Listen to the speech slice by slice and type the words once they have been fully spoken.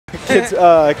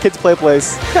kids play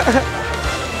place.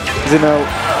 He's in a,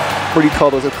 what do you call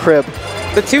those, a crib.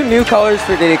 The two new colors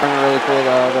for Diddy are really cool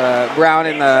though, the brown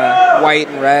and the white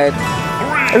and red.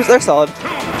 They're solid.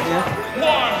 Yeah.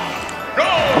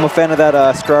 I'm a fan of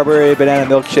that strawberry banana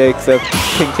milkshake, the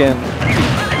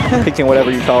pinkin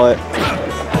whatever you call it.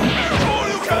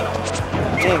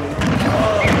 Dang.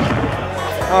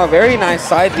 Oh, very nice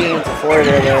side beam to forward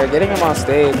air there, getting him off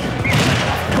stage.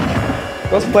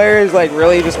 Those players like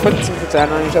really just putting some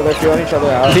pretend on each other, feeling each other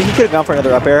out. I think he could have gone for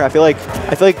another up air. I feel like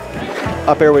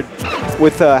up air would,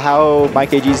 with how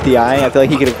MikeAG's DI, I feel like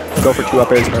he could go for 2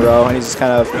 up airs in a row, and he's just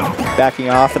kind of backing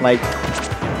off and like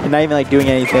not even like doing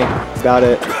anything about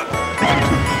it.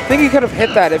 I think he could have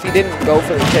hit that if he didn't go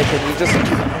for the kick and he just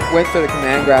went for the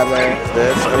command grab there.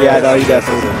 Yeah, no, he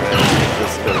definitely.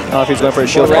 I don't know if he's going for a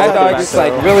shield. Well, Ratdog is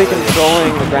like really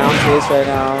controlling the ground chase right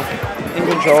now. In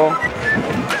control.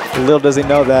 Little does he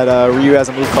know that Ryu has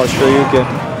a move called Shoryuken.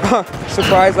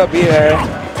 Surprise up B there.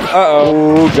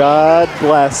 Uh-oh. Oh, God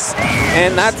bless.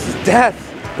 And that's death.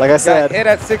 Like I said. Got hit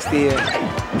at 60.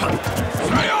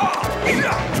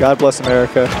 God bless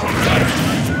America.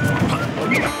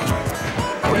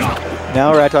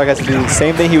 Now Ratdog has to do the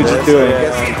same thing he was just doing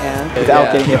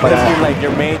without getting hit by that. Like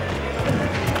your main.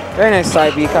 Very nice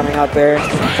side B coming out there.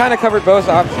 Kind of covered both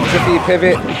options if he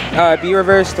pivot, B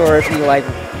reversed, or if he like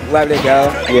let it go.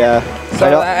 Yeah.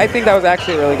 So I think that was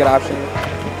actually a really good option.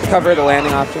 Cover the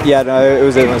landing option. Yeah, no, it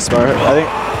was smart. I think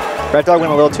Ratdog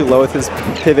went a little too low with his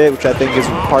pivot, which I think is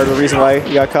part of the reason why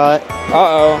he got caught.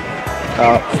 Uh-oh.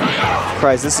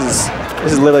 Christ, this is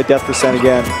literally death percent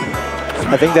again.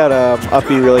 I think that up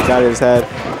B really got in his head.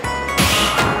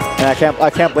 And I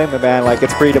can't blame the man. Like,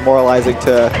 it's pretty demoralizing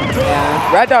to.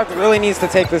 Yeah, Ratdog really needs to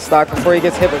take this stock before he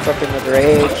gets hit with something with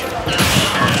rage.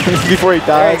 Before he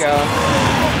dies. There you go.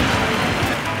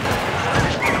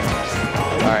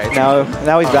 All right.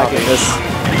 Now he's back in this.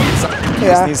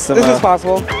 Yeah, needs some, this is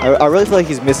possible. I really feel like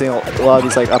he's missing a lot of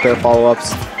these like up air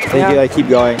follow-ups. He can like keep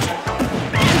going.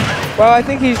 Well, I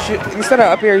think he should, instead of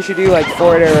up air, he should do like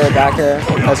forward air or back air.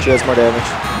 That's true. That's more damage.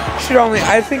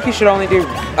 I think he should only do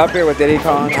up air with Diddy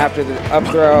Kong after the up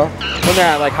throw when they're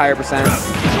at like higher percent.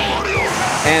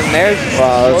 And there's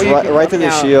right through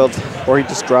the shield, or he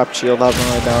just dropped shield. Not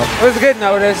really know. It was a good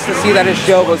notice to see that his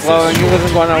shield was low and he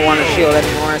wasn't going to want to shield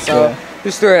anymore. So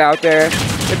just threw it out there.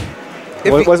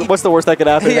 What's the worst that could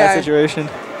happen in that situation?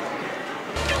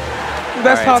 The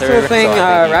best possible thing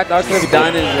Ratdog could have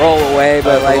done is roll away,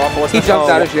 but like he jumped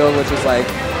out of shield, which is like.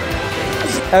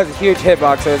 That was a huge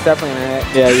hitbox, so it's definitely an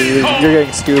hit. Yeah, you're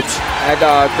getting scooped. And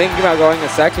thinking about going to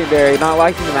secondary, not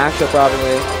liking the matchup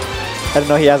probably. I didn't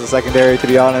know he has a secondary, to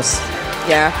be honest.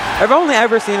 Yeah, I've only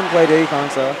ever seen him play Diddy Kong,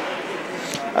 so.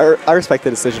 I respect the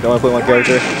decision to only play one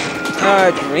character.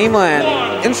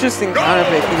 Dreamland, interesting counter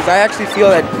pick because I actually feel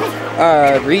that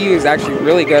Ryu is actually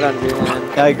really good on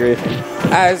Dreamland. I agree.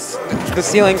 As the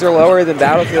ceilings are lower than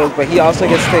Battlefield, but he also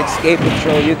gets to escape and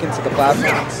Shoryuken to the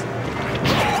platforms.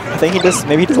 I think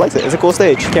maybe he just likes it. It's a cool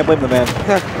stage. Can't blame the man.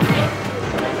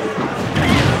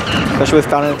 Especially with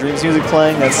Fountain of Dreams music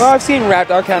playing. Well, I've seen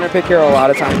Ratdog counter pick here a lot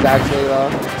of times actually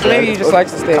though. So maybe he just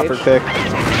likes the stage. Comfort pick.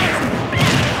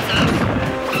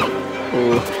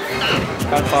 Ooh.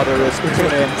 Godfather is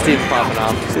Steve's popping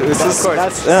off.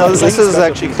 This is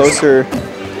actually closer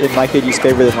in MikeAG's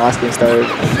favor than last game started.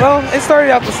 Well, it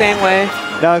started out the same way.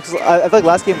 No, because I feel like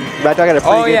last game Ratdog had a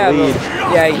pretty good lead.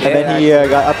 Yeah, he did. And then he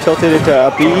got up tilted into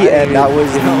a B, and that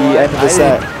was the end of the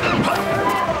set.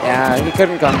 Yeah, he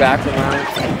couldn't come back from that.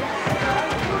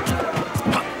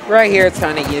 Right here, it's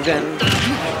kind of even.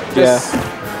 Just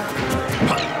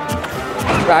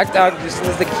Ratdog just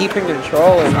needs to keep in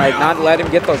control and like not let him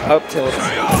get those up tilts.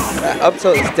 That up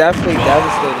tilt is definitely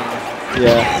devastating.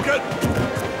 Yeah.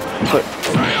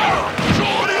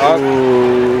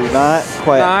 Ooh, not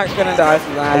quite. Not gonna die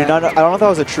from that. I don't know if that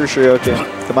was a true Shoryuken.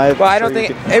 Well, I don't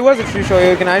think it was a true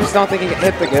Shoryuken. I just don't think he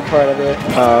hit the good part of it.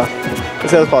 Let's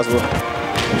say that's possible.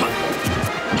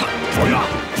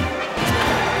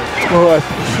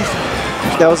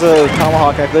 That was a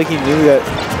tomahawk. I feel like he knew that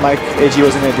MikeAG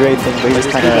wasn't going to do anything, but he just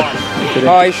kind of didn't.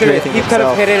 Oh, he could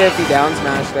have hit it if he down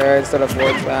smashed there instead of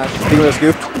forward smash. Think he would have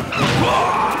scooped?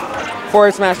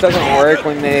 Forward smash doesn't work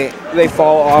when they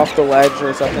fall off the ledge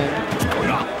or something.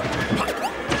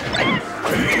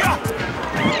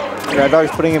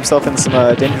 Ratdog's putting himself in some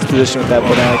dangerous position with that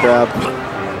banana grab.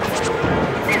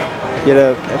 You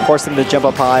had to force him to jump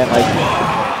up high and like.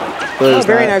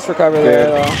 Very nice recovery there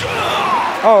though.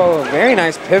 Oh, very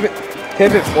nice pivot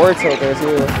forward tilt there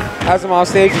too. Has him off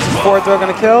stage. Is his forward throw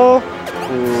gonna kill?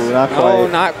 Ooh, not quite. No,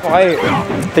 not quite.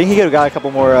 I think he could have got a couple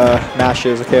more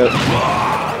mashes. Okay.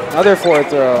 Another forward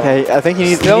throw. Hey, I think he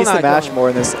needs Still to not mash going. more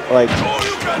in this, like,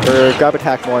 or grab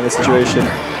attack more in this situation.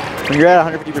 When you're at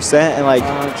 150% and like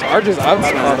Charges up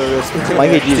smash.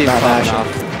 MikeAG is Steve's not popping mashing. off.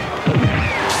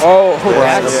 Oh,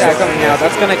 Yeah, that's yeah. coming out.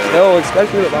 That's gonna kill,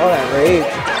 especially with all that rage.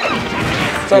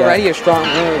 It's already a strong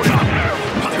move.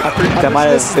 That might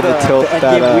have been the tilt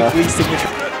that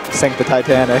sank the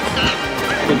Titanic.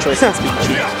 Good choice. He's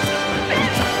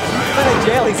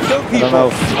jail. He's killed I people.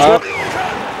 don't know.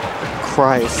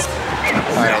 Christ.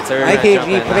 Alright, so we're gonna jump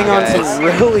MikeAG in putting now, on guys. some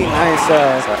really nice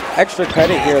extra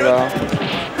credit here, though.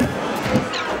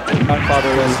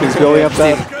 He's building up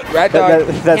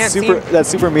Ratdog that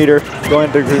super meter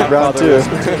going to round 2.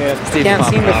 Steve's can't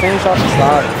seem popping to off. finish off the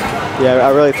stock. Yeah, I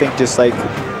really think just like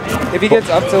If he gets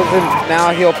up tilted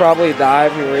now, he'll probably die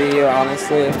if he were you,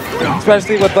 honestly.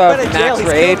 Especially with the max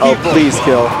raid. oh please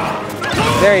kill.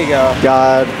 There you go.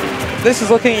 God. This is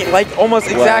looking like almost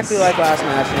exactly like last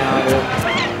match now,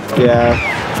 dude. Yeah.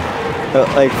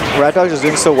 Like Ratdog is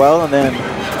doing so well and then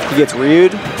he gets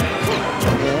Ryu'd.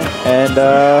 And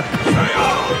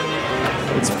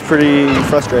it's pretty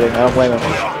frustrating. I don't blame him.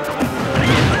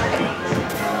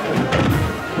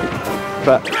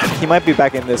 But he might be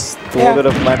back in this with a little bit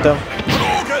of momentum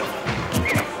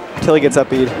until he gets up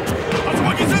beat.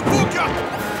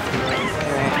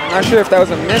 Not sure if that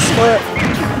was a misclick.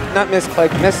 Not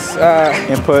misclick,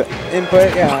 Input,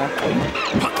 input, yeah.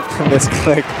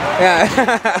 misclick. Yeah.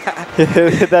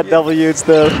 Hit that W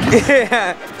instead.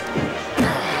 Yeah.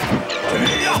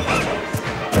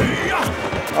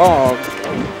 Oh.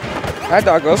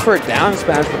 Ratdog goes for a down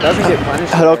smash but doesn't get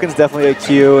punished. Hadouken's definitely a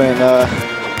Q and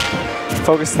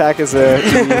focus attack is a E.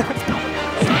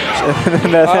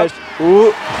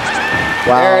 Ooh.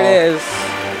 Wow. There it is.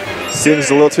 Seems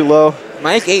a little too low.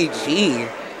 MikeAG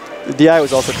The DI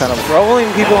was also kind of rolling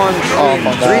people on off on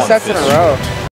that 3 one. sets in a row.